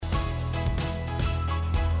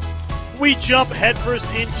We jump headfirst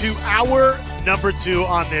into hour number 2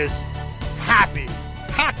 on this happy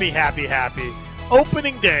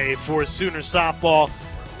opening day for Sooner softball.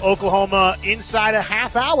 Oklahoma inside a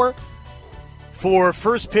half hour for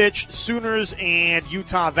first pitch. Sooners and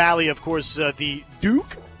Utah Valley, of course, the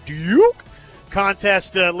Duke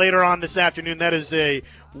contest later on this afternoon. That is a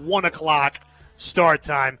 1 o'clock start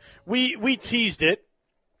time. We teased it.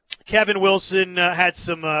 Kevin Wilson had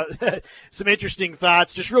some interesting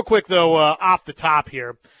thoughts. Just real quick, though, off the top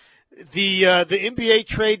here. The NBA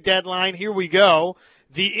trade deadline, here we go.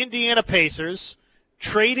 The Indiana Pacers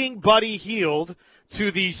trading Buddy Hield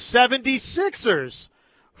to the 76ers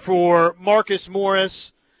for Marcus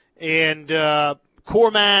Morris and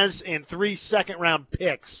Kormaz and 3 second-round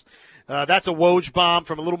picks. That's a Woj bomb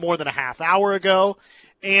from a little more than a half hour ago.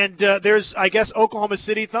 And there's, I guess, Oklahoma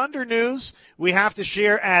City Thunder news we have to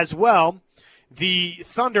share as well. The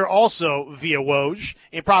Thunder also via Woj,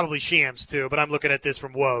 and probably Shams too, but I'm looking at this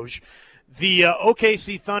from Woj. The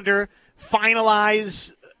OKC Thunder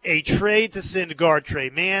finalize a trade to send guard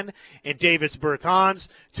Trey Mann and Davis Bertans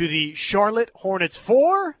to the Charlotte Hornets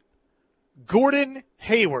for Gordon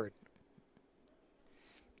Hayward.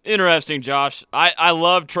 Interesting, Josh. I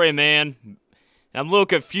love Trey Mann. I'm a little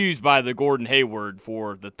confused by the Gordon Hayward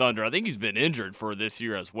for the Thunder. I think he's been injured for this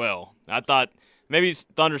year as well. I thought maybe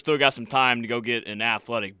Thunder still got some time to go get an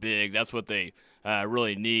athletic big. That's what they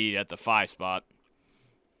really need at the 5 spot.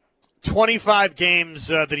 25 games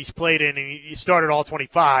that he's played in, and he started all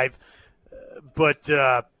 25. But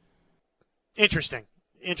interesting.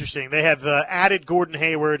 They have added Gordon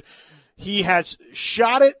Hayward. He has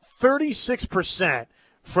shot it 36%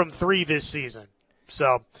 from 3 this season.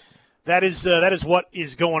 So that is what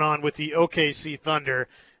is going on with the OKC Thunder.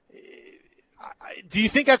 Do you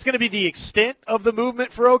think that's going to be the extent of the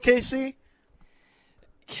movement for OKC?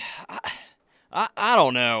 I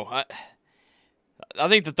don't know. I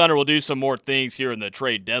think the Thunder will do some more things here in the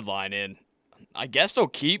trade deadline, and I guess they'll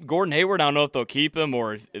keep Gordon Hayward. I don't know if they'll keep him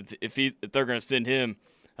or if they're going to send him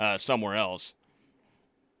somewhere else.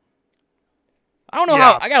 I don't know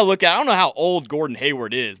how. I got to look at. I don't know how old Gordon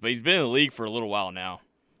Hayward is, but he's been in the league for a little while now.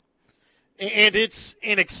 And it's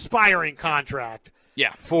an expiring contract.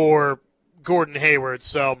 Yeah. For Gordon Hayward,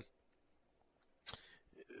 so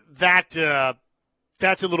that's a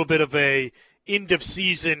little bit of a end of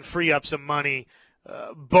season free up some money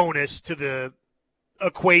bonus to the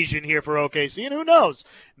equation here for OKC, and who knows,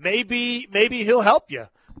 maybe he'll help you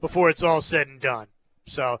before it's all said and done.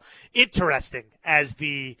 So interesting as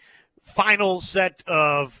the final set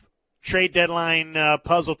of trade deadline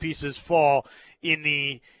puzzle pieces fall in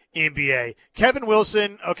the NBA. Kevin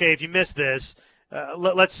Wilson, okay, if you missed this,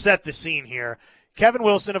 let's set the scene here. Kevin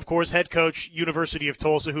Wilson, of course, head coach, University of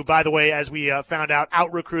Tulsa, who, by the way, as we found out,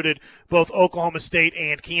 out-recruited both Oklahoma State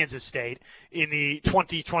and Kansas State in the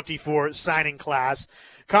 2024 signing class.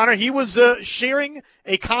 Connor, he was sharing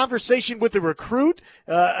a conversation with a recruit,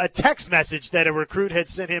 a text message that a recruit had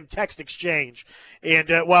sent him, text exchange. And,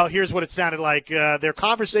 well, here's what it sounded like, their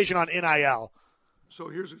conversation on NIL. So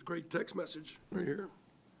here's a great text message right here.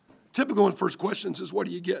 Typical in first questions is, what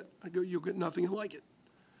do you get? I go, you'll get nothing and like it.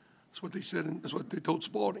 That's what they said, and that's what they told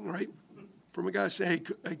Spalding, right? From a guy saying,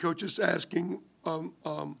 hey coach, just asking, about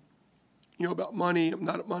money. I'm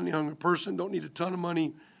not a money-hungry person, don't need a ton of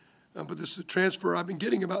money, but this is a transfer. I've been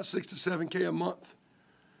getting about $6 to $7K a month.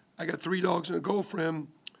 I got 3 dogs and a girlfriend,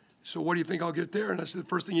 so what do you think I'll get there? And I said, the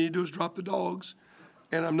first thing you need to do is drop the dogs,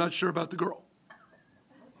 and I'm not sure about the girl.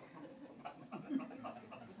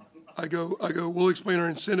 I go, we'll explain our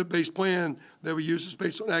incentive-based plan that we use is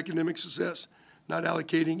based on academic success, not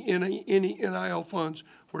allocating any NIL funds.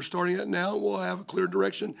 We're starting that now. We'll have a clear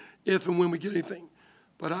direction if and when we get anything.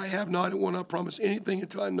 But I have not and will not promise anything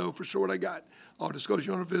until I know for sure what I got. I'll disclose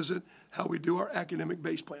you on a visit how we do our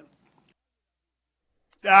academic-based plan.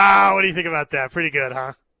 What do you think about that? Pretty good,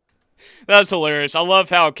 huh? That's hilarious. I love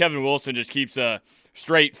how Kevin Wilson just keeps a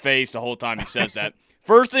straight face the whole time he says that.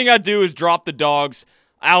 First thing I do is drop the dogs.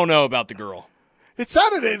 I don't know about the girl. It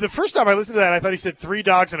sounded, the first time I listened to that, I thought he said 3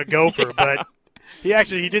 dogs and a gopher, but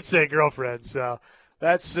he did say girlfriend. So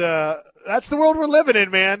that's the world we're living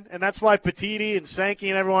in, man. And that's why Petiti and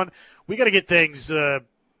Sankey and everyone, we got to get things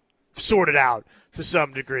sorted out to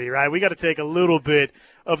some degree, right? We got to take a little bit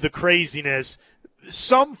of the craziness.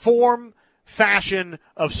 Some form, fashion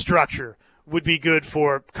of structure would be good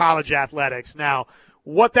for college athletics. Now,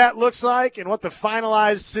 what that looks like and what the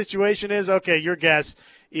finalized situation is, okay, your guess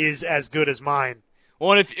is as good as mine.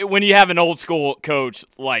 Well, when you have an old school coach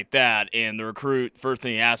like that and the recruit, first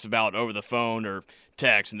thing he asks about over the phone or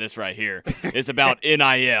text, and this right here, is about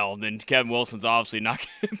NIL, then Kevin Wilson's obviously not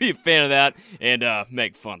going to be a fan of that and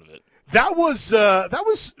make fun of it. That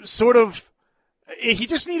was sort of – he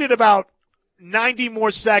just needed about 90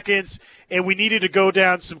 more seconds, and we needed to go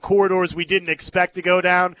down some corridors we didn't expect to go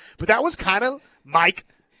down. But that was kind of Mike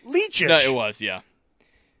Leach-ish. No, it was, yeah.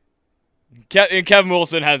 And Kevin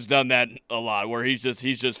Wilson has done that a lot, where he's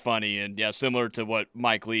just funny, and yeah, similar to what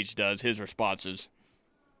Mike Leach does, his responses.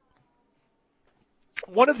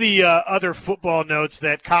 One of the other football notes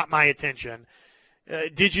that caught my attention,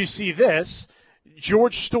 did you see this?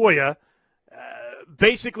 George Stoya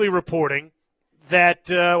basically reporting that,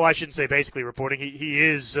 well, I shouldn't say basically reporting,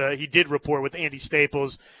 he did report with Andy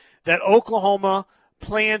Staples that Oklahoma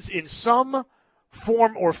plans in some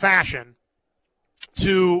form or fashion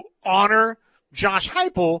to honor Josh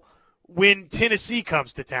Heupel when Tennessee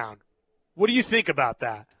comes to town. What do you think about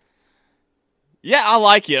that? Yeah, I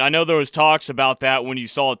like it. I know there was talks about that when you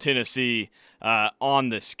saw Tennessee on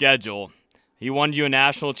the schedule. He won you a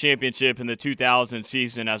national championship in the 2000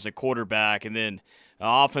 season as a quarterback, and then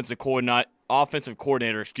offensive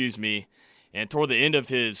coordinator, and toward the end of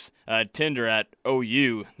his tenure at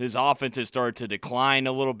OU, his offense has started to decline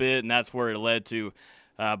a little bit, and that's where it led to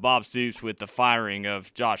Bob Stoops with the firing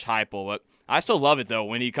of Josh Heupel. But I still love it, though,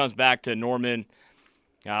 when he comes back to Norman,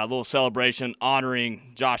 a little celebration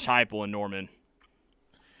honoring Josh Heupel in Norman.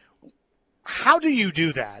 How do you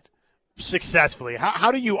do that successfully?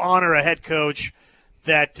 How do you honor a head coach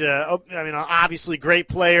that, obviously great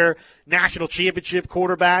player, national championship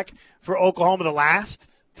quarterback for Oklahoma, the last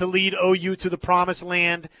to lead OU to the promised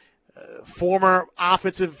land, former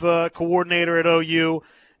offensive coordinator at OU.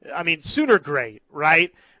 I mean, Sooner great,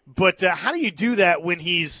 right? But how do you do that when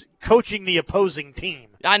he's coaching the opposing team?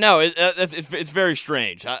 I know. It's very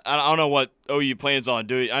strange. I don't know what OU plans on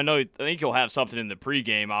doing. I think he'll have something in the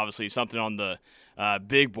pregame, obviously, something on the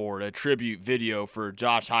big board, a tribute video for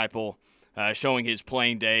Josh Heupel showing his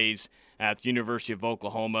playing days at the University of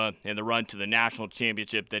Oklahoma and the run to the national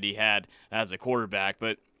championship that he had as a quarterback.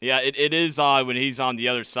 But, yeah, it is odd when he's on the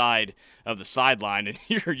other side of the sideline and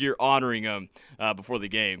you're honoring him before the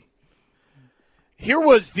game. Here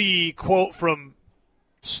was the quote from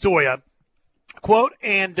Stoya. Quote,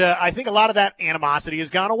 and I think a lot of that animosity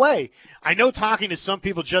has gone away. I know talking to some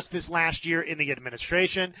people just this last year in the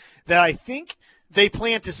administration that I think they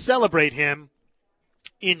plan to celebrate him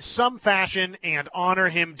in some fashion and honor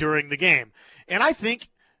him during the game. And I think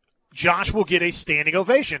Josh will get a standing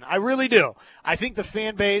ovation. I really do. I think the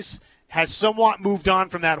fan base has somewhat moved on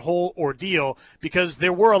from that whole ordeal because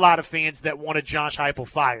there were a lot of fans that wanted Josh Heupel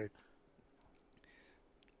fired.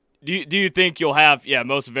 Do you think you'll have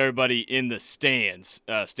most of everybody in the stands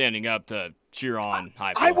standing up to cheer on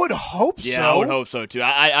Heupel? I would hope so. Yeah, I would hope so too.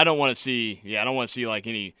 I don't want to see like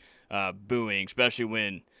any booing, especially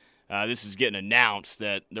when this is getting announced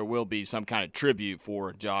that there will be some kind of tribute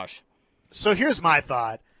for Josh. So here's my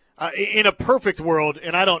thought: in a perfect world,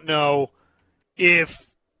 and I don't know if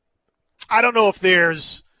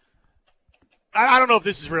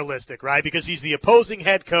this is realistic, right? Because he's the opposing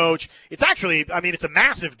head coach. It's actually, it's a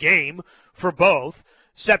massive game for both.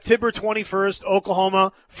 September 21st,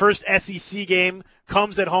 Oklahoma, first SEC game,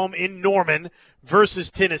 comes at home in Norman versus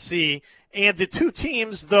Tennessee. And the two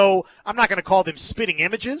teams, though I'm not going to call them spitting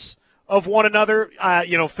images of one another,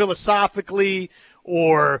 philosophically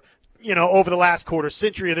or, over the last quarter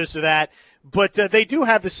century or this or that, but they do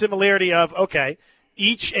have the similarity of, okay,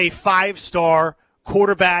 each a five-star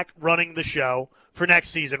quarterback running the show for next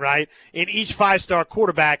season, right? And each five-star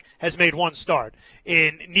quarterback has made one start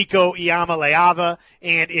in Nico Iamaleava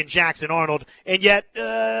and in Jackson Arnold. And yet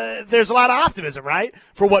there's a lot of optimism, right,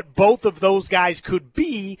 for what both of those guys could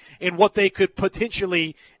be and what they could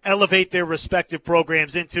potentially elevate their respective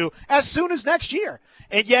programs into as soon as next year.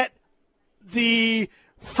 And yet the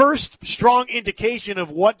first strong indication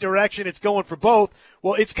of what direction it's going for both,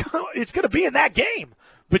 well, it's going to be in that game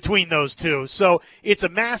between those two. So it's a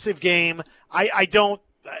massive game. I don't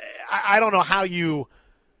know how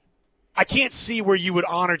I can't see where you would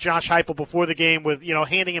honor Josh Heupel before the game with,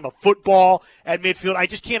 handing him a football at midfield. I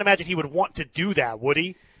just can't imagine he would want to do that, would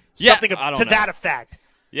he? Yeah, Something to that effect.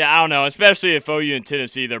 Yeah, I don't know, especially if OU and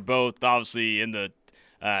Tennessee, they're both obviously in the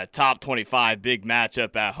top 25 big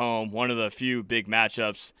matchup at home, one of the few big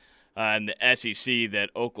matchups in the SEC that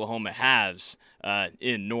Oklahoma has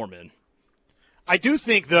in Norman. I do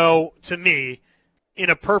think, though, to me, in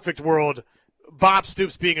a perfect world, Bob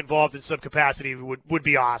Stoops being involved in some capacity would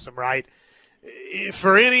be awesome, right?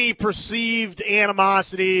 For any perceived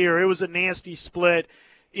animosity or it was a nasty split,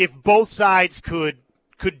 if both sides could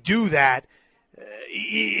do that,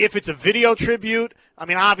 if it's a video tribute,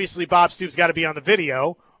 obviously Bob Stoops got to be on the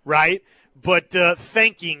video, right? But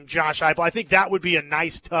thanking Josh Heupel, I think that would be a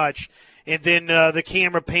nice touch. and then the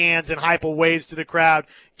camera pans and Heupel waves to the crowd,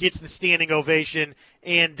 gets the standing ovation,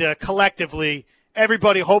 and collectively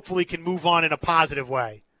everybody hopefully can move on in a positive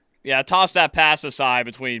way. Yeah, toss that pass aside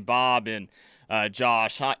between Bob and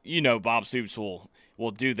Josh. You know Bob Stoops will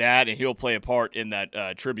do that, and he'll play a part in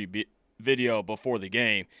that tribute video before the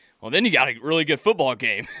game. Well, then you got a really good football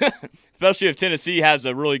game, especially if Tennessee has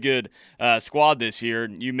a really good squad this year.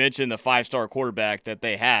 You mentioned the 5-star quarterback that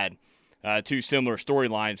they had. Two similar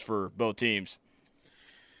storylines for both teams.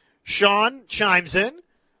 Sean chimes in.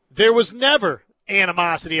 There was never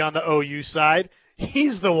animosity on the OU side.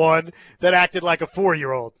 He's the one that acted like a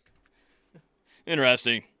 4-year-old.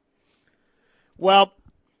 Interesting. Well,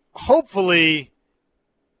 hopefully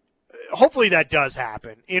that does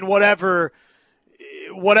happen in whatever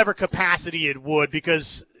capacity it would,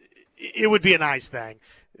 because it would be a nice thing.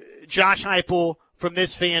 Josh Heupel from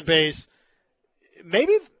this fan base,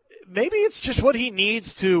 maybe it's just what he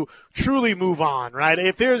needs to truly move on, right?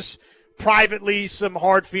 If there's privately some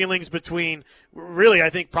hard feelings between, really, I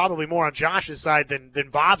think probably more on Josh's side than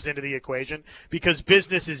Bob's into the equation, because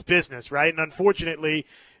business is business, right? And unfortunately,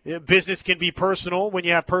 business can be personal when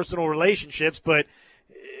you have personal relationships, but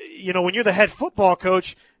when you're the head football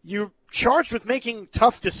coach, you're charged with making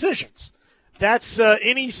tough decisions. That's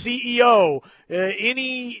any CEO,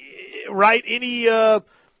 any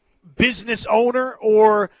business owner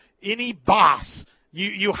or any boss.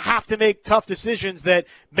 You have to make tough decisions that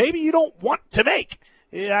maybe you don't want to make.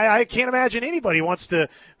 I can't imagine anybody wants to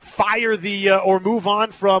fire or move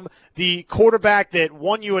on from the quarterback that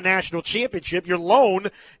won you a national championship, your lone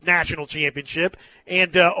national championship,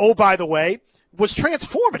 and by the way, was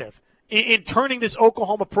transformative in turning this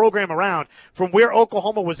Oklahoma program around from where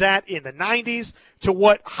Oklahoma was at in the 90s to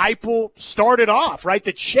what Heupel started off, right?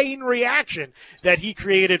 The chain reaction that he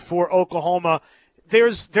created for Oklahoma.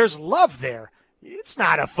 There's love there. It's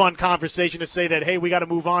not a fun conversation to say that, hey, we got to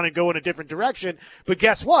move on and go in a different direction. But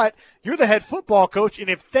guess what? You're the head football coach, and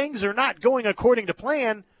if things are not going according to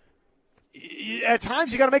plan, at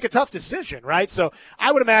times you got to make a tough decision, right? So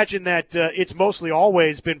I would imagine that it's mostly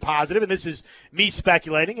always been positive, and this is me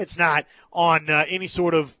speculating. It's not on any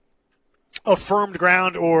sort of affirmed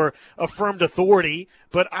ground or affirmed authority,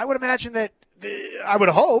 but I would imagine that I would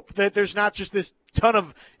hope that there's not just this ton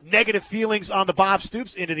of negative feelings on the Bob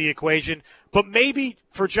Stoops into the equation, but maybe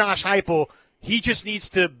for Josh Heupel, he just needs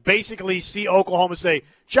to basically see Oklahoma say,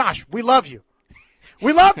 Josh, we love you.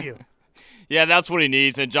 We love you. Yeah, that's what he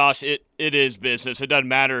needs. And, Josh, it is business. It doesn't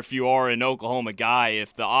matter if you are an Oklahoma guy.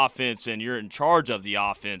 If the offense and you're in charge of the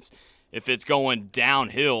offense, if it's going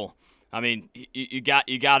downhill, I mean, you got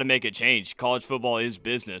to make a change. College football is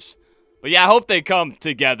business. But, yeah, I hope they come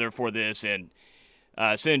together for this and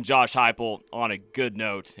send Josh Heupel on a good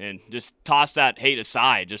note and just toss that hate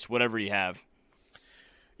aside, just whatever you have.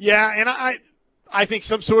 Yeah, and I think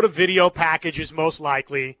some sort of video package is most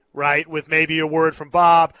likely, right, with maybe a word from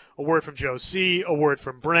Bob, a word from Joe C., a word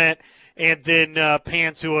from Brent, and then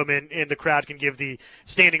pan to him and the crowd can give the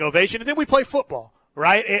standing ovation. And then we play football,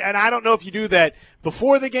 right? And I don't know if you do that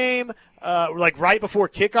before the game, like right before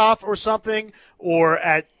kickoff or something, or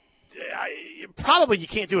probably you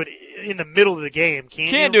can't do it in the middle of the game, can you?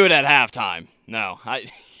 Can't do it at halftime. No,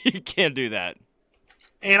 you can't do that.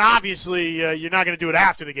 And obviously, you're not going to do it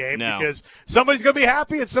after the game because somebody's going to be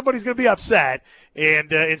happy and somebody's going to be upset.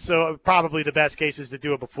 And so probably the best case is to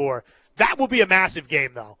do it before. That will be a massive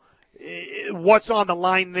game, though. What's on the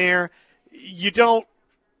line there? You don't,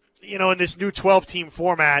 in this new 12-team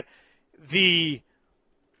format, the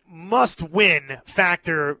must-win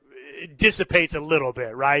factor dissipates a little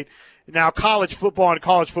bit, right? Now, college football and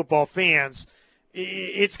college football fans,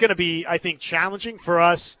 it's going to be, I think, challenging for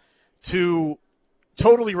us to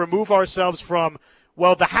totally remove ourselves from,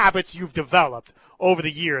 the habits you've developed over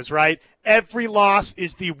the years, right? Every loss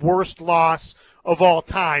is the worst loss of all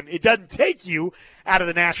time. It doesn't take you out of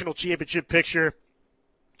the national championship picture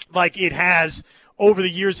like it has over the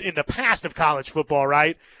years in the past of college football,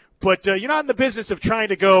 right? But you're not in the business of trying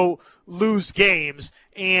to go lose games.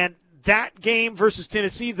 And that game versus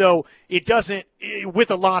Tennessee, though, it doesn't, with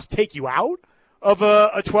a loss, take you out of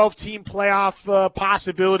a 12-team playoff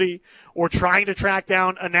possibility or trying to track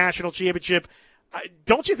down a national championship.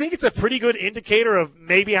 Don't you think it's a pretty good indicator of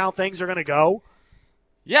maybe how things are going to go?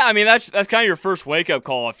 Yeah, I mean, that's kind of your first wake-up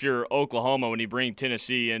call if you're Oklahoma when you bring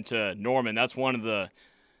Tennessee into Norman. That's one of the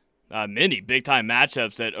many big-time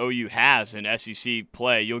matchups that OU has in SEC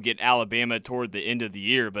play. You'll get Alabama toward the end of the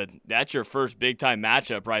year, but that's your first big-time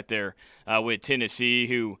matchup right there with Tennessee,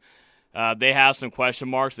 who they have some question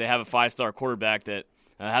marks. They have a 5-star quarterback that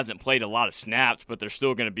hasn't played a lot of snaps, but they're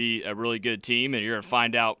still going to be a really good team, and you're going to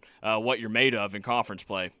find out what you're made of in conference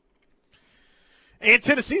play. And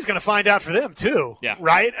Tennessee's going to find out for them, too. Yeah.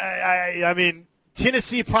 Right? I mean,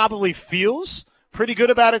 Tennessee probably feels pretty good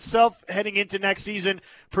about itself heading into next season,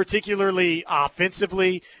 particularly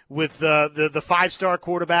offensively with the five-star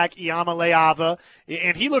quarterback, Iama Leava.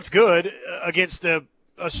 And he looked good against a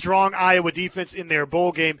strong Iowa defense in their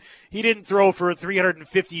bowl game. He didn't throw for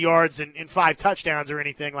 350 yards and 5 touchdowns or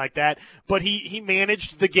anything like that, but he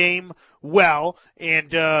managed the game well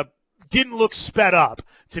and didn't look sped up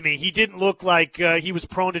to me. He didn't look like he was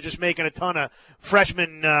prone to just making a ton of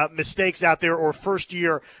freshman mistakes out there or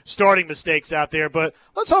first-year starting mistakes out there. But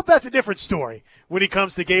let's hope that's a different story when he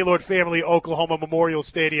comes to Gaylord Family Oklahoma Memorial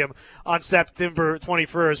Stadium on September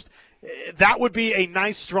 21st. That would be a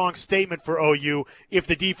nice, strong statement for OU if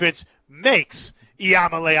the defense makes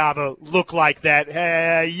Iama Leava look like that,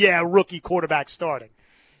 rookie quarterback starting.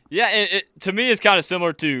 Yeah, and to me it's kind of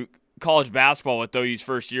similar to college basketball with OU's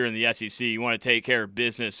first year in the SEC. You want to take care of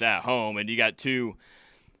business at home, and you got 2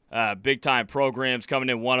 big-time programs coming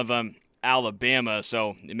in, one of them Alabama.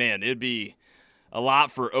 So, man, it'd be a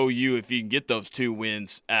lot for OU if you can get those 2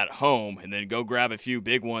 wins at home and then go grab a few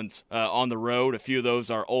big ones on the road. A few of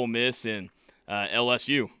those are Ole Miss and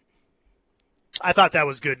LSU. I thought that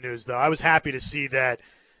was good news, though. I was happy to see that,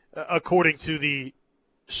 according to the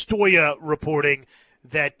Stoya reporting,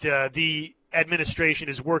 that the administration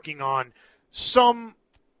is working on some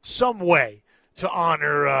way to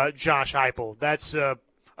honor Josh Heupel. That's a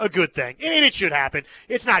good thing, and it should happen.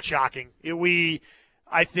 It's not shocking.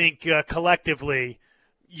 I think collectively,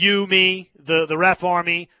 you, me, the ref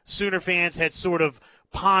army, Sooner fans had sort of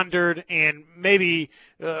pondered, and maybe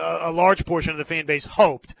a large portion of the fan base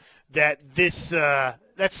hoped that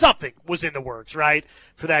that something was in the works, right,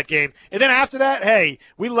 for that game. And then after that, hey,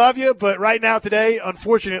 we love you, but right now today,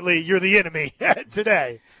 unfortunately, you're the enemy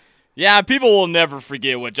today. Yeah, people will never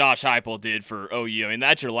forget what Josh Heupel did for OU. I mean,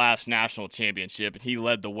 that's your last national championship, and he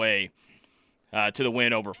led the way to the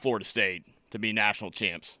win over Florida State to be national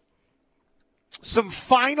champs. Some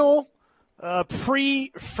final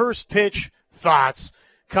pre-first pitch thoughts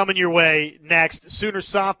coming your way next. Sooner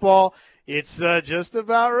softball, it's just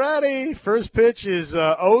about ready. First pitch is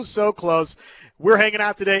so close. We're hanging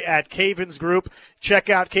out today at Cavens Group. Check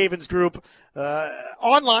out Cavens Group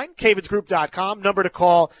online, cavensgroup.com. Number to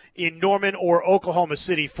call in Norman or Oklahoma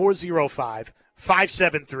City,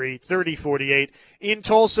 405-573-3048. In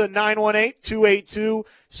Tulsa,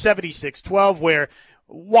 918-282-7612, where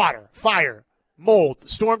water, fire, mold,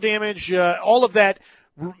 storm damage, all of that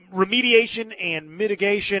remediation and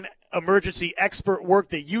mitigation emergency expert work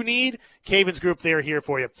that you need, Cavens Group, they're here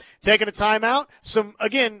for you. Taking a timeout, some,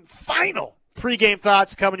 again, final pregame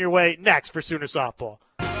thoughts coming your way next for Sooner Softball.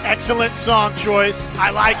 Excellent song choice.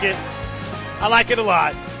 I like it. I like it a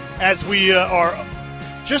lot as we are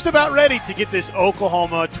just about ready to get this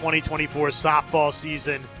Oklahoma 2024 softball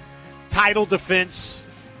season title defense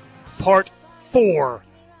part 4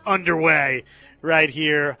 underway right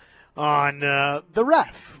here on the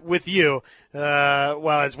ref with you.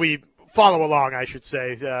 As we follow along, I should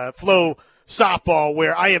say, Flow Softball,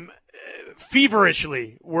 where I am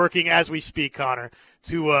feverishly working as we speak, Connor,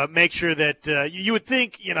 to make sure that you would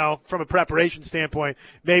think, from a preparation standpoint,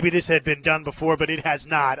 maybe this had been done before, but it has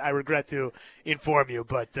not. I regret to inform you,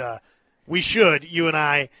 but we should, you and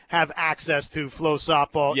I, have access to Flow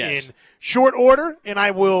Softball in short order, and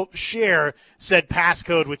I will share said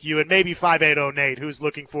passcode with you and maybe 5808, Nate, who's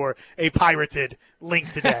looking for a pirated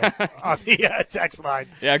link today on the text line.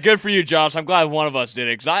 Yeah, good for you, Josh. I'm glad one of us did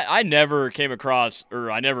it, because I never came across,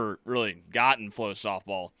 or I never really gotten Flow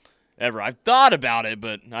Softball ever. I've thought about it,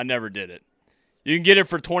 but I never did it. You can get it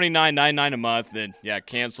for $29.99 a month, then,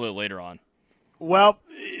 cancel it later on. Well,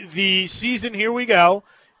 the season, here we go,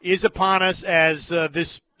 is upon us as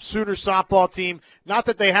this Sooner softball team, not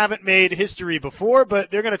that they haven't made history before, but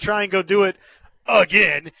they're going to try and go do it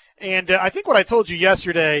again. And I think what I told you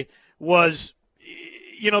yesterday was,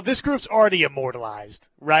 this group's already immortalized,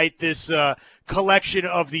 right? This collection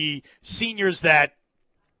of the seniors that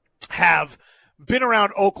have been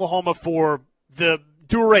around Oklahoma for the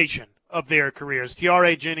duration of their careers.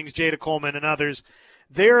 T.R.A. Jennings, Jada Coleman, and others.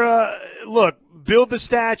 They're, build the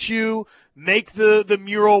statue, make the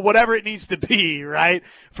mural, whatever it needs to be, right,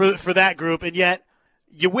 for that group. And yet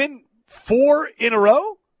you win 4 in a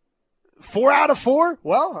row? 4 out of 4?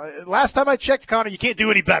 Well, last time I checked, Connor, you can't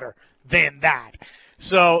do any better than that.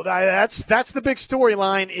 So that's the big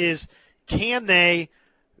storyline is can they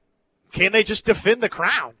just defend the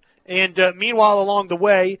crown? And meanwhile, along the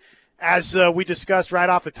way, as we discussed right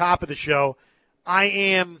off the top of the show, I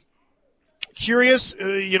am curious,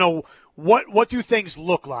 what do things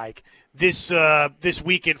look like this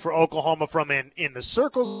weekend for Oklahoma from in the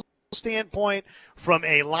circles standpoint, from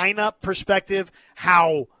a lineup perspective,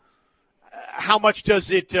 how much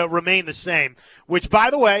does it remain the same? Which, by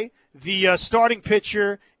the way, the starting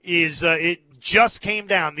pitcher is it just came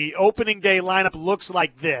down. The opening day lineup looks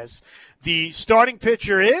like this. The starting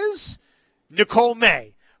pitcher is Nicole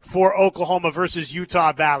May for Oklahoma versus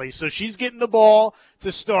Utah Valley. So she's getting the ball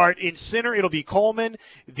to start. In center, it'll be Coleman.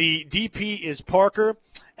 The DP is Parker.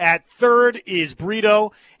 At third is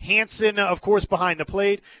Brito. Hansen, of course, behind the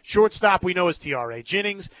plate. Shortstop, we know, is T.R.A.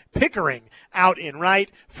 Jennings. Pickering out in right.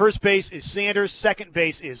 First base is Sanders. Second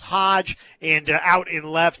base is Hodge. And out in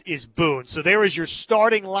left is Boone. So there is your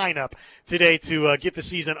starting lineup today to get the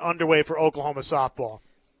season underway for Oklahoma softball.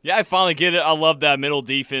 Yeah, I finally get it. I love that middle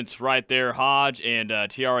defense right there. Hodge and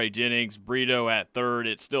T.R.A. Jennings, Brito at third.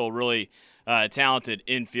 It's still a really talented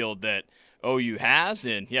infield that OU has.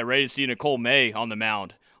 And, yeah, ready to see Nicole May on the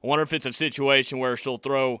mound. I wonder if it's a situation where she'll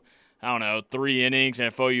throw, 3 innings, and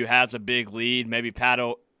if OU has a big lead, maybe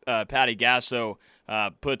Patty Gasso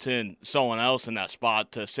puts in someone else in that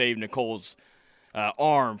spot to save Nicole's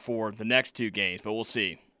arm for the next 2 games. But we'll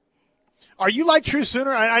see. Are you like True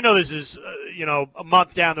Sooner? I know this is, a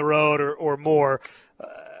month down the road or more.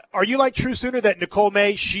 Are you like True Sooner that Nicole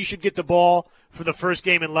May, she should get the ball for the first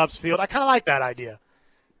game in Love's Field? I kind of like that idea.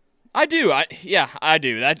 I do. I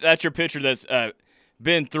do. That's your pitcher that's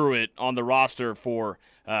been through it on the roster for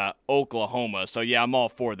Oklahoma. So, yeah, I'm all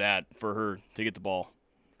for that, for her to get the ball.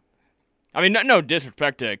 I mean, no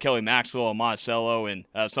disrespect to Kelly Maxwell and Monticello and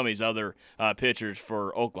some of these other pitchers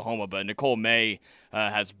for Oklahoma, but Nicole May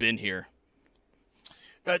has been here.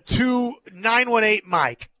 To 918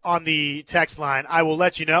 Mike on the text line, I will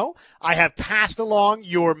let you know I have passed along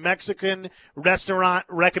your Mexican restaurant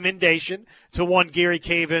recommendation to one Gary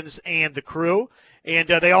Cavins and the crew. And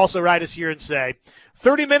they also write us here and say,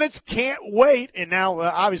 30 minutes, can't wait. And now,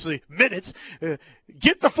 obviously, minutes.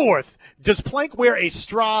 Get the fourth. Does Plank wear a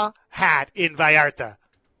straw hat in Vallarta?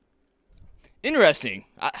 Interesting.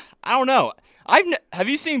 I don't know. Have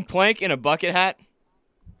you seen Plank in a bucket hat?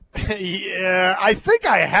 Yeah, I think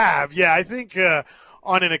I have. Yeah, I think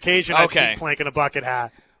on an occasion I've seen Plank in a bucket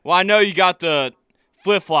hat. Well, I know you got the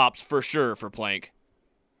flip-flops for sure for Plank.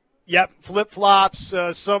 Yep, flip-flops,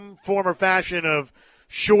 some form or fashion of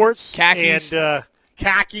shorts. Khakis. And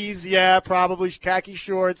khakis, yeah, probably khaki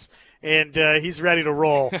shorts. And he's ready to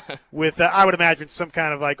roll with, I would imagine, some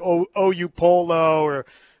kind of like OU polo or,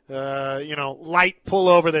 light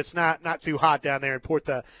pullover that's not too hot down there in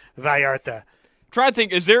Puerto Vallarta. Try to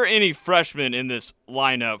think, is there any freshmen in this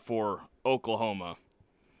lineup for Oklahoma?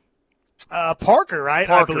 Parker, right?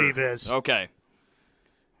 Parker. I believe is. Okay.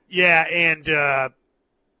 Yeah, and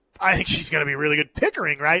I think she's going to be really good.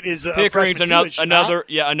 Pickering, right? Pickering's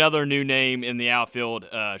another new name in the outfield.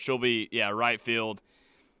 She'll be right field.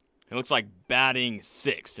 It looks like batting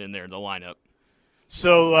sixth in there, the lineup.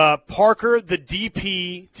 So Parker, the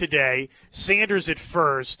DP today, Sanders at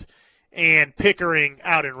first, and Pickering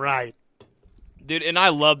out and right. Dude, and I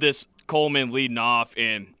love this Coleman leading off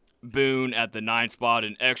and Boone at the 9 spot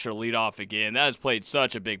and extra leadoff again. That has played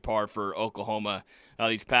such a big part for Oklahoma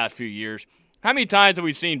these past few years. How many times have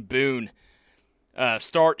we seen Boone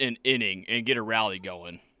start an inning and get a rally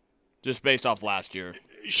going just based off last year?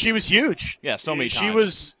 She was huge. Yeah, so many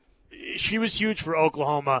times. She was huge for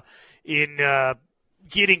Oklahoma in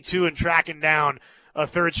getting to and tracking down a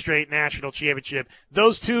third straight national championship.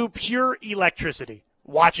 Those two, pure electricity.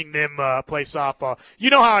 Watching them play softball. You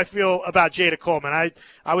know how I feel about Jada Coleman.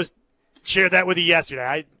 I was shared that with you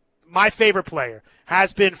yesterday. My favorite player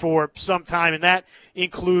has been for some time, and that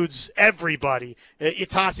includes everybody. You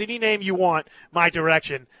toss any name you want my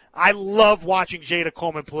direction. I love watching Jada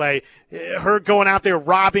Coleman play. Her going out there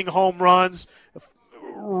robbing home runs,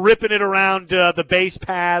 ripping it around the base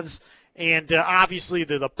paths, and obviously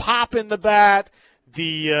the pop in the bat,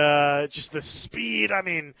 just the speed. I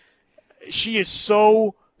mean, she is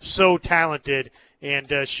so talented,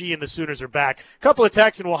 and she and the Sooners are back. A couple of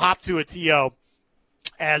texts, and we'll hop to a TO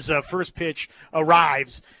as first pitch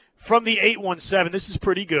arrives. From the 817, this is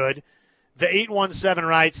pretty good. The 817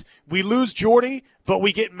 writes, we lose Jordy, but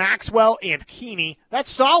we get Maxwell and Keeney.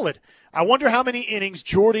 That's solid. I wonder how many innings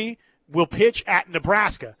Jordy will pitch at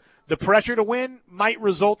Nebraska. The pressure to win might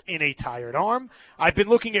result in a tired arm. I've been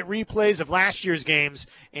looking at replays of last year's games,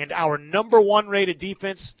 and our number 1 rated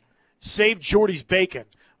defense saved Jordy's bacon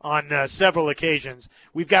on several occasions.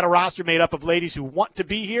 We've got a roster made up of ladies who want to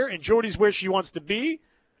be here, and Jordy's where she wants to be.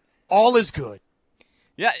 All is good.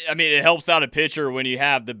 Yeah, I mean, it helps out a pitcher when you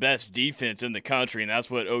have the best defense in the country, and that's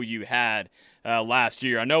what OU had last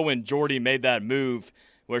year. I know when Jordy made that move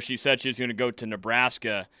where she said she was going to go to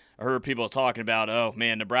Nebraska, I heard people talking about, oh,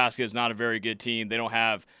 man, Nebraska is not a very good team. They don't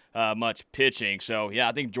have much pitching. So, yeah,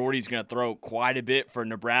 I think Jordy's going to throw quite a bit for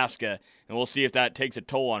Nebraska, and we'll see if that takes a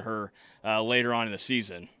toll on her later on in the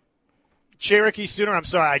season. Cherokee Sooner, I'm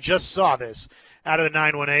sorry, I just saw this out of the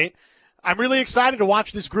 918. I'm really excited to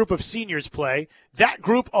watch this group of seniors play. That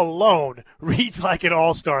group alone reads like an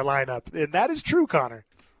all-star lineup, and that is true, Connor.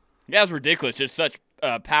 Yeah, it's ridiculous. Just such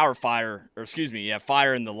fire in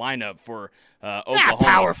the lineup for Oklahoma.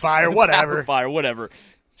 Power fire, whatever. Power fire, whatever.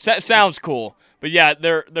 Sounds cool. But, yeah,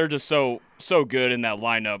 they're just so good in that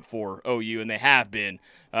lineup for OU, and they have been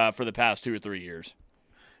for the past 2 or 3 years.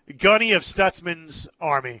 Gunny of Stutzman's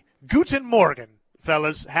Army. Guten Morgen,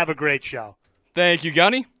 fellas. Have a great show. Thank you,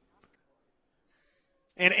 Gunny.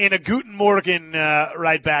 And a Guten Morgen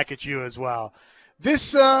right back at you as well.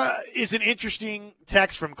 This is an interesting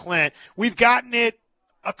text from Clint. We've gotten it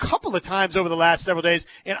a couple of times over the last several days,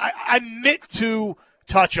 and I meant to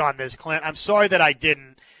touch on this, Clint. I'm sorry that I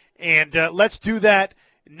didn't, and let's do that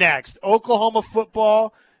next. Oklahoma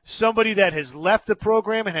football, somebody that has left the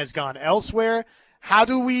program and has gone elsewhere. How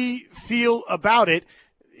do we feel about it?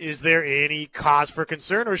 Is there any cause for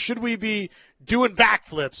concern, or should we be doing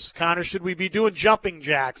backflips? Connor, should we be doing jumping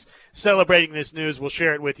jacks celebrating this news? We'll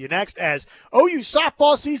share it with you next as OU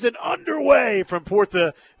softball season underway from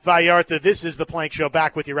Puerto Vallarta. This is the Plank Show.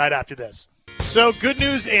 Back with you right after this. So good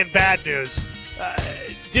news and bad news.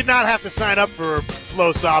 Did not have to sign up for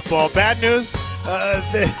Flow Softball. Bad news,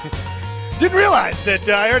 didn't realize that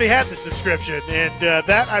I already had the subscription, and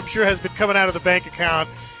that I'm sure has been coming out of the bank account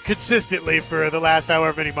consistently for the last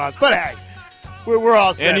however many months. But hey, we're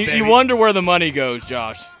all set. And you wonder where the money goes,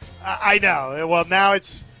 Josh. I know. Well, now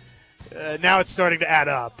it's starting to add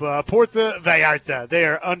up. Puerto Vallarta, they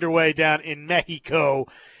are underway down in Mexico,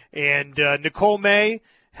 and Nicole May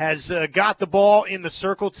has got the ball in the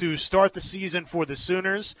circle to start the season for the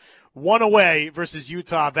Sooners. One away versus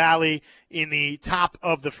Utah Valley in the top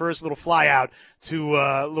of the first. Little fly out to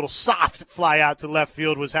little soft fly out to left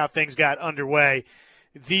field was how things got underway.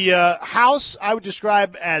 The house I would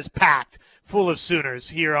describe as packed, full of Sooners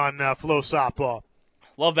here on Flow Softball.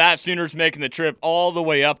 Love that. Sooners making the trip all the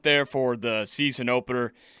way up there for the season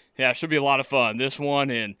opener. Yeah, it should be a lot of fun, this one,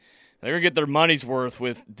 and they're going to get their money's worth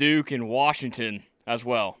with Duke and Washington as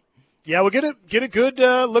well. Yeah, we'll get a good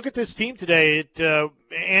look at this team today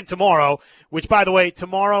and tomorrow, which, by the way,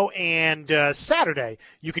 tomorrow and Saturday,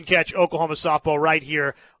 you can catch Oklahoma softball right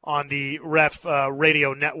here on the Ref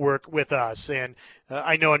Radio Network with us. And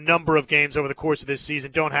I know a number of games over the course of this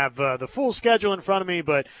season. Don't have the full schedule in front of me,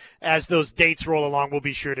 but as those dates roll along, we'll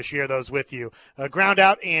be sure to share those with you. Ground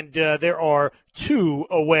out, and there are 2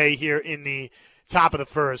 away here in the top of the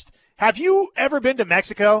first. Have you ever been to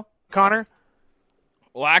Mexico, Connor?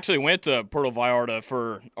 Well, I actually went to Puerto Vallarta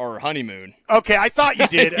for our honeymoon. Okay, I thought you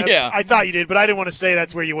did. Yeah. I thought you did, but I didn't want to say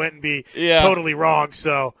that's where you went and be totally wrong.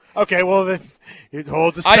 So, okay, well, it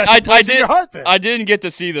holds a special place in your heart then. I didn't get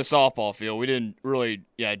to see the softball field. We didn't really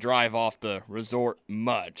drive off the resort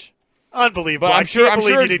much. Unbelievable. But I'm sure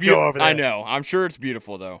you didn't go over there. I know. I'm sure it's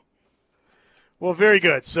beautiful, though. Well, very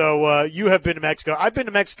good. So you have been to Mexico. I've been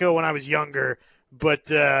to Mexico when I was younger,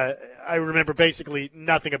 but I remember basically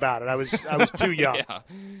nothing about it. I was too young. Yeah.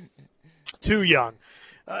 Too young.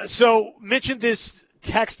 So mentioned this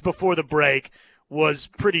text before the break was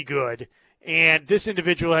pretty good, and this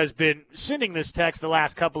individual has been sending this text the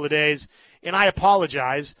last couple of days, and I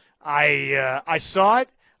apologize. I saw it,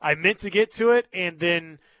 I meant to get to it, and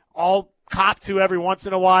then I'll cop to every once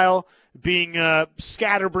in a while being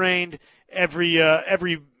scatterbrained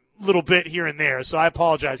every little bit here and there. So I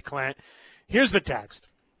apologize, Clint. Here's the text.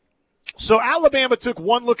 So Alabama took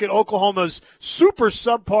one look at Oklahoma's super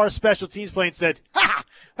subpar special teams play and said,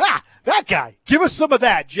 that guy, give us some of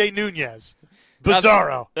that, Jay Nunez.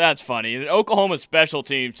 Bizarro. That's funny. Oklahoma's special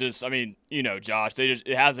teams just, Josh, it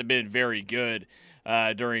hasn't been very good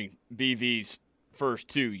during BV's first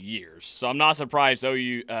 2 years. So I'm not surprised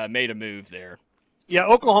OU made a move there. Yeah,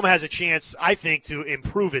 Oklahoma has a chance, I think, to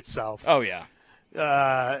improve itself. Oh, yeah.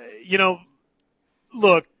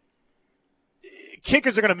 Look,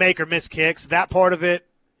 kickers are going to make or miss kicks. That part of it,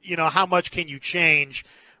 how much can you change?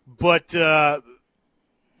 But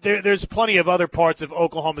there's plenty of other parts of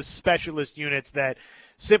Oklahoma's specialist units that,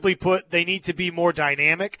 simply put, they need to be more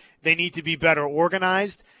dynamic. They need to be better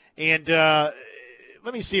organized. And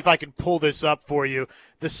let me see if I can pull this up for you.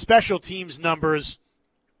 The special teams numbers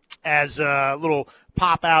as a little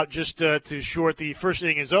pop out just to short the first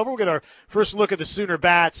inning is over. We'll get our first look at the Sooner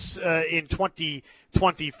Bats in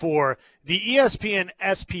 2024. The ESPN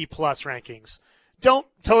SP Plus rankings. Don't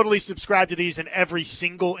totally subscribe to these in every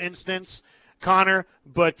single instance, Connor,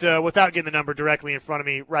 but without getting the number directly in front of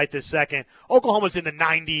me right this second, Oklahoma's in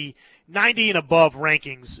the 90 and above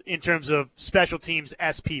rankings in terms of special teams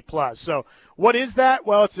SP+. So what is that?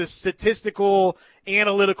 Well, it's a statistical,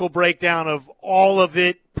 analytical breakdown of all of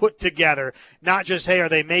it put together. Not just, hey, are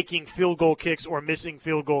they making field goal kicks or missing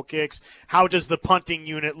field goal kicks? How does the punting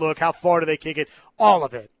unit look? How far do they kick it? All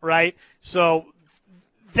of it, right? So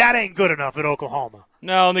that ain't good enough at Oklahoma.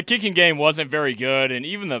 No, and the kicking game wasn't very good, and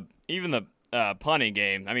even the punting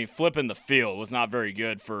game, I mean, flipping the field was not very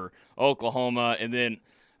good for Oklahoma. And then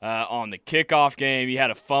on the kickoff game, you had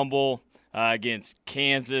a fumble against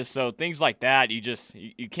Kansas. So things like that, you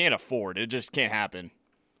can't afford. It just can't happen.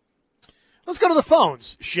 Let's go to the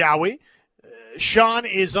phones, shall we? Sean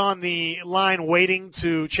is on the line waiting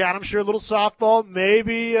to chat. I'm sure a little softball,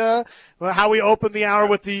 maybe how we open the hour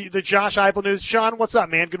with the Josh Heupel news. Sean, what's up,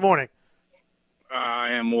 man? Good morning.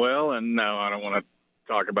 I am well, and no, I don't want to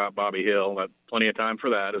talk about Bobby Hill. That's plenty of time for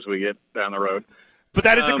that as we get down the road. But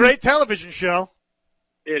that is a great television show.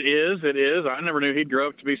 It is. I never knew he'd grow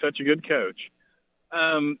up to be such a good coach.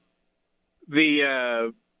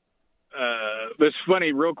 It's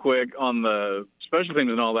funny, real quick, on the special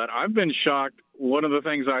teams and all that, I've been shocked. One of the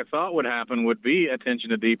things I thought would happen would be attention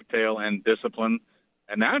to detail and discipline,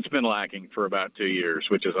 and that's been lacking for about 2 years,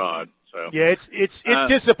 which is odd. So yeah, it's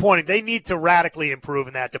disappointing. They need to radically improve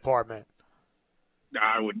in that department.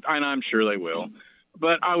 and I'm sure they will.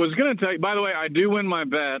 But I was going to tell you, by the way, I do win my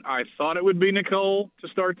bet. I thought it would be Nicole to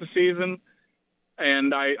start the season,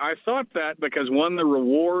 and I thought that because, one, the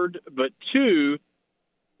reward, but two,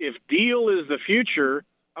 if Deal is the future,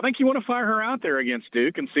 I think you want to fire her out there against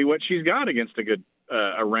Duke and see what she's got against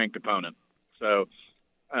a ranked opponent. So,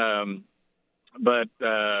 but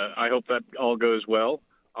I hope that all goes well.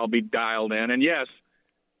 I'll be dialed in. And, yes,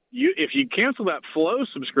 if you cancel that Flow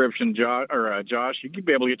subscription, Josh, you could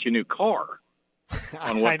be able to get you a new car.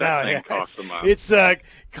 On what that thing costs a month. It's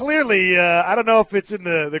clearly, I don't know if it's in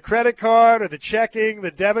the credit card or the checking,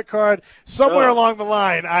 the debit card. Somewhere along the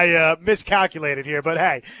line, I miscalculated here. But,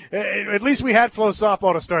 hey, at least we had Flow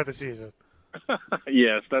softball to start the season.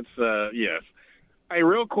 Yes, that's yes. Hey,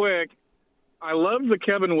 real quick, I love the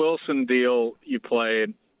Kevin Wilson deal you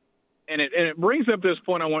played, and it brings up this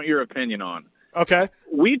point I want your opinion on. Okay.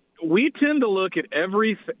 We tend to look at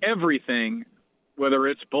everything, whether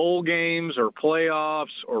it's bowl games or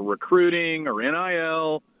playoffs or recruiting or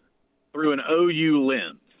NIL, through an OU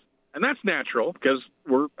lens. And that's natural because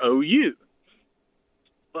we're OU.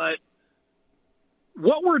 But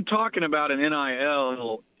what we're talking about in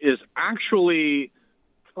NIL is actually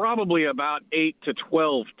probably about 8 to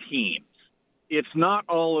 12 teams. It's not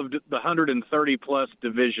all of the 130-plus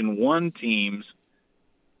Division I teams.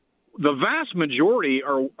 The vast majority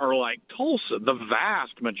are like Tulsa, the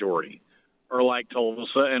vast majority are like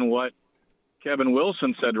Tulsa, and what Kevin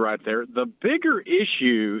Wilson said right there. The bigger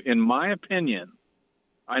issue, in my opinion,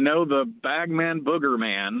 I know the Bagman Booger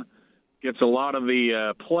Man gets a lot of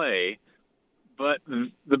the play, but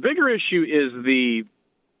the bigger issue is the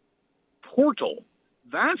portal.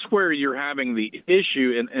 That's where you're having the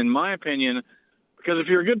issue, in my opinion, because if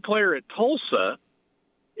you're a good player at Tulsa,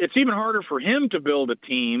 it's even harder for him to build a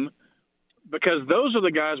team because those are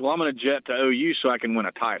the guys, well, I'm going to jet to OU so I can win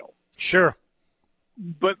a title. Sure.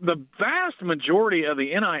 But the vast majority of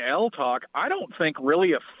the NIL talk, I don't think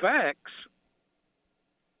really affects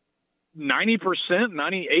 90%,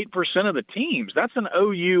 98% of the teams. That's an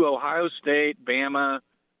OU, Ohio State, Bama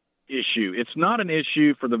issue. It's not an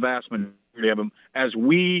issue for the vast majority of them as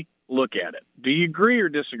we look at it. Do you agree or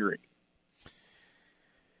disagree?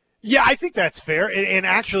 Yeah, I think that's fair. And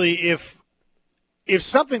actually, if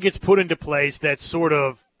something gets put into place that sort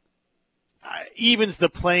of evens the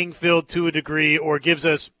playing field to a degree or gives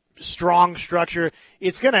us strong structure,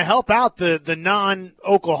 it's going to help out the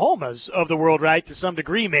non-Oklahomas of the world, right, to some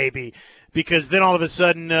degree maybe, because then all of a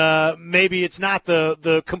sudden maybe it's not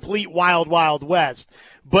the complete wild, wild west.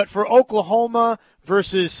 But for Oklahoma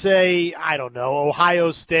versus, say, I don't know,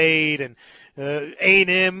 Ohio State and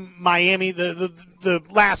A&M, Miami, the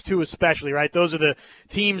last two especially, right, those are the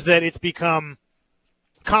teams that it's become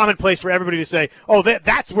commonplace for everybody to say, oh,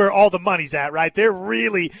 that's where all the money's at, right? They're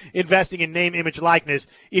really investing in name, image, likeness.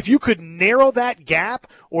 If you could narrow that gap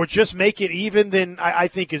or just make it even, then I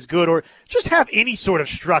think is good. Or just have any sort of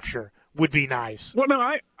structure would be nice. Well, no,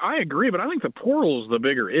 I agree, but I think the portal's the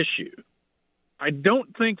bigger issue. I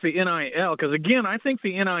don't think the NIL, because, again, I think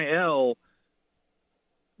the NIL,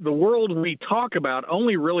 the world we talk about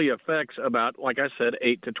only really affects about, like I said,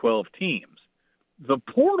 8 to 12 teams. The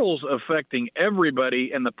portal's affecting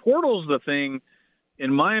everybody, and the portal's the thing,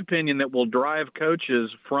 in my opinion, that will drive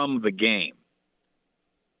coaches from the game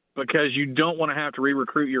because you don't want to have to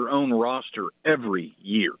re-recruit your own roster every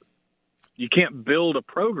year. You can't build a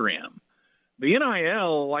program. The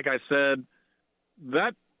NIL, like I said,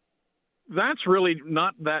 that's really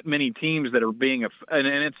not that many teams that are being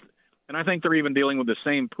and I think they're even dealing with the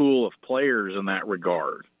same pool of players in that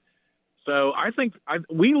regard. So I think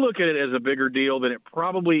we look at it as a bigger deal than it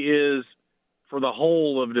probably is for the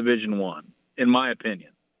whole of Division I, in my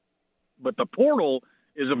opinion. But the portal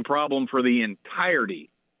is a problem for the entirety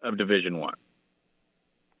of Division I.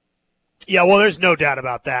 Yeah, well, there's no doubt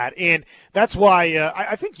about that. And that's why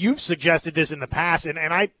I think you've suggested this in the past, and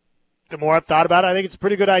the more I've thought about it, I think it's a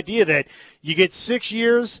pretty good idea that you get 6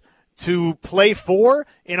 years to play 4,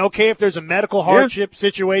 and okay, if there's a medical hardship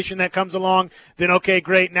situation that comes along, then okay,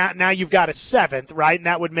 great, now you've got a 7th, right? And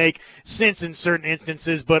that would make sense in certain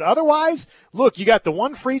instances. But otherwise, look, you got the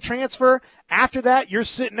 1 free transfer. After that, you're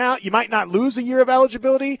sitting out. You might not lose a year of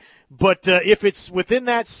eligibility, but if it's within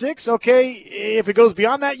that 6, okay, if it goes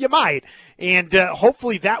beyond that, you might. And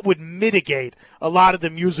hopefully that would mitigate a lot of the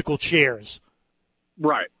musical chairs.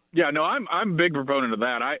 Right. Yeah, no, I'm a big proponent of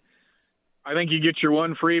that. I think you get your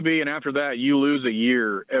 1 freebie, and after that, you lose a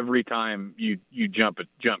year every time you jump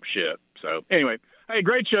ship. So anyway, hey,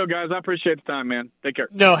 great show, guys. I appreciate the time, man. Take care.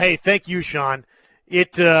 No, hey, thank you, Sean.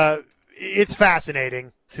 It's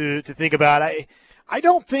fascinating to think about. I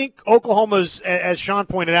don't think Oklahoma's, as Sean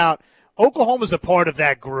pointed out, Oklahoma's a part of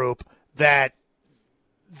that group that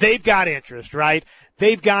they've got interest, right?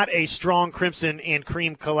 They've got a strong Crimson and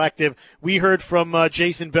Cream collective. We heard from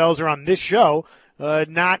Jason Belzer on this show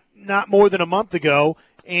not more than a month ago,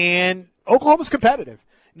 and Oklahoma's competitive.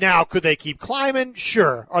 Now, could they keep climbing?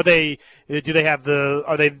 Sure. Are they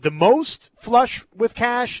the most flush with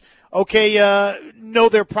cash? Okay, no,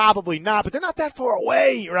 they're probably not, but they're not that far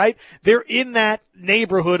away, right? They're in that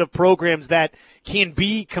neighborhood of programs that can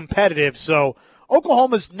be competitive. So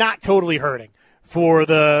Oklahoma's not totally hurting for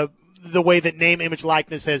the way that name, image,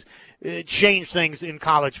 likeness has changed things in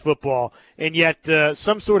college football. And yet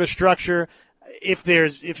some sort of structure, if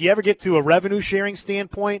you ever get to a revenue sharing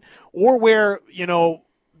standpoint, or where,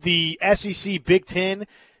 the SEC Big Ten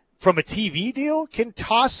from a TV deal can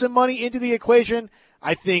toss some money into the equation,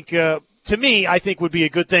 I think, to me, would be a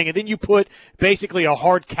good thing. And then you put basically a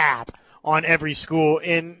hard cap on every school,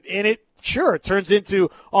 and it turns into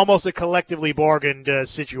almost a collectively bargained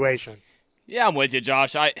situation. Yeah, I'm with you,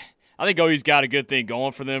 Josh. I think OU's got a good thing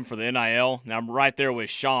going for them for the NIL. And I'm right there with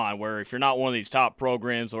Sean, where if you're not one of these top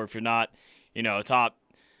programs, or if you're not, a top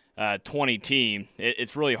 20 team,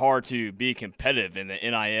 it's really hard to be competitive in the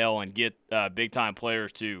NIL and get big-time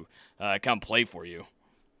players to come play for you.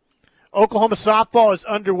 Oklahoma softball is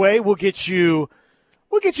underway. We'll get you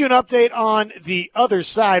an update on the other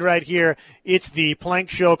side right here. It's the Plank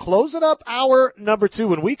Show. Close it up, hour number 2,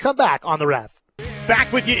 when we come back on the Ref.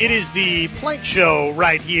 Back with you. It is the Plank Show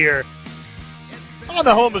right here on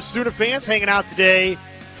the home of Sooner fans, hanging out today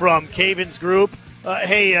from Caven's Group.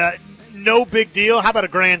 No big deal. How about a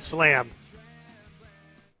grand slam?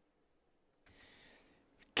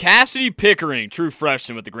 Cassidy Pickering, true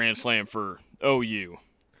freshman with the grand slam for OU.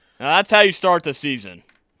 Now, that's how you start the season.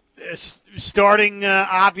 Starting,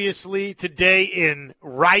 obviously, today in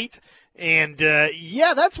right. And,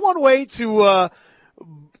 that's one way to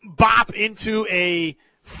bop into a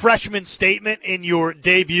freshman statement in your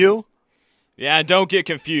debut. Yeah, and don't get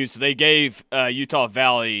confused. They gave Utah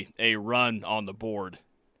Valley a run on the board.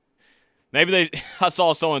 I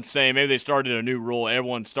saw someone say maybe they started a new rule.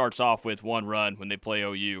 Everyone starts off with 1 run when they play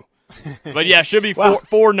OU. But, yeah, it should be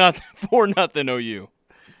 4-0 OU.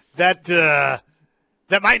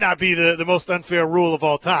 That might not be the most unfair rule of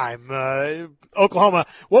all time. Oklahoma,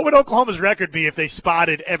 what would Oklahoma's record be if they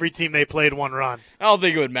spotted every team they played 1 run? I don't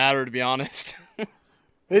think it would matter, to be honest.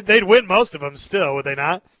 They'd win most of them still, would they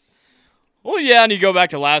not? Well, yeah, and you go back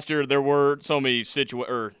to last year, there were so many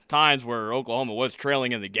times where Oklahoma was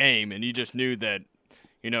trailing in the game, and you just knew that,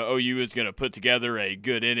 OU was going to put together a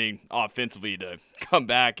good inning offensively to come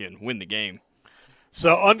back and win the game.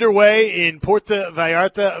 So underway in Puerto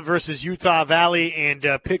Vallarta versus Utah Valley, and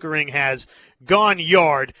Pickering has gone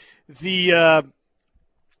yard. The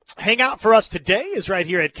hangout for us today is right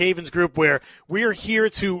here at Caven's Group, where we're here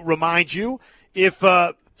to remind you if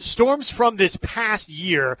storms from this past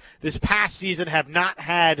season have not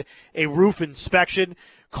had a roof inspection,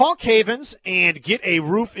 call Caven's and get a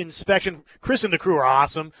roof inspection. Chris and the crew are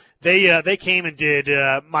awesome. They came and did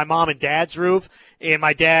my mom and dad's roof, and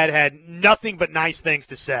my dad had nothing but nice things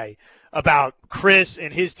to say about Chris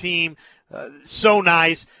and his team. So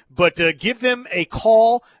nice. But give them a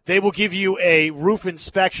call. They will give you a roof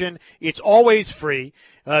inspection. It's always free.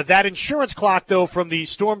 That insurance clock, though, from the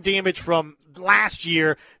storm damage from last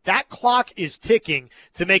year, that clock is ticking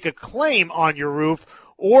to make a claim on your roof.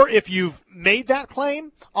 or if you've made that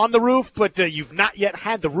claim on the roof, but you've not yet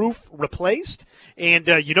had the roof replaced, and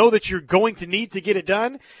you know that you're going to need to get it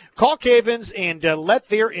done, call Cavens and let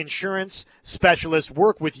their insurance specialist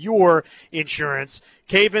work with your insurance.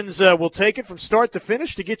 Cavens will take it from start to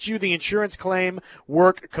finish to get you the insurance claim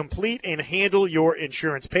work complete and handle your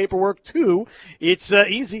insurance paperwork, too. It's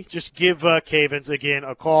easy. Just give Cavens, again,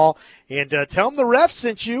 a call and tell them the ref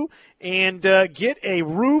sent you and get a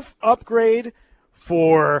roof upgrade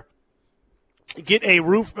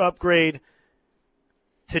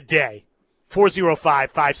today.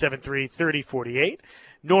 405-573-3048.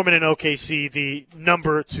 Norman and OKC, the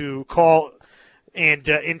number to call. And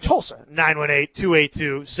in Tulsa,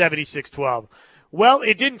 918-282-7612. Well,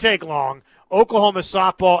 it didn't take long. Oklahoma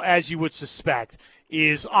softball, as you would suspect,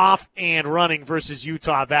 is off and running versus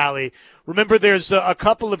Utah Valley. Remember, there's a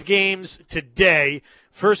couple of games today.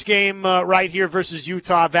 First game right here versus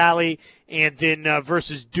Utah Valley, and then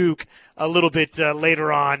versus Duke a little bit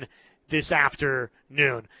later on this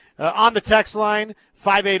afternoon. On the text line,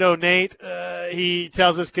 580-NATE, he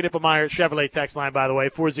tells us, Knippelmeyer Chevrolet text line, by the way,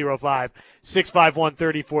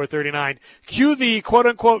 405-651-3439. Cue the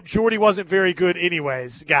quote-unquote Jordy wasn't very good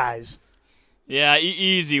anyways, guys. Yeah,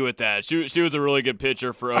 easy with that. She was a really good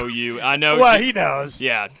pitcher for OU. I know. Well, he knows.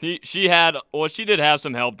 Yeah, she did have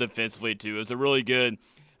some help defensively, too. It was a really good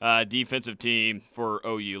defensive team for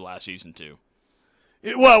OU last season, too.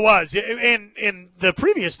 Well, it was. And the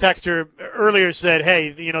previous texter earlier said,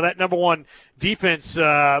 hey, that number one defense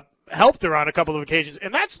helped her on a couple of occasions.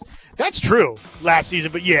 And that's true last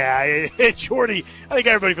season. But, yeah, Jordy, I think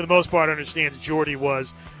everybody for the most part understands Jordy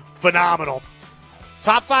was phenomenal.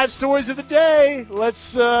 Top 5 stories of the day.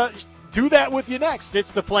 Let's do that with you next.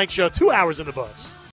 It's the Plank Show, 2 hours in the books.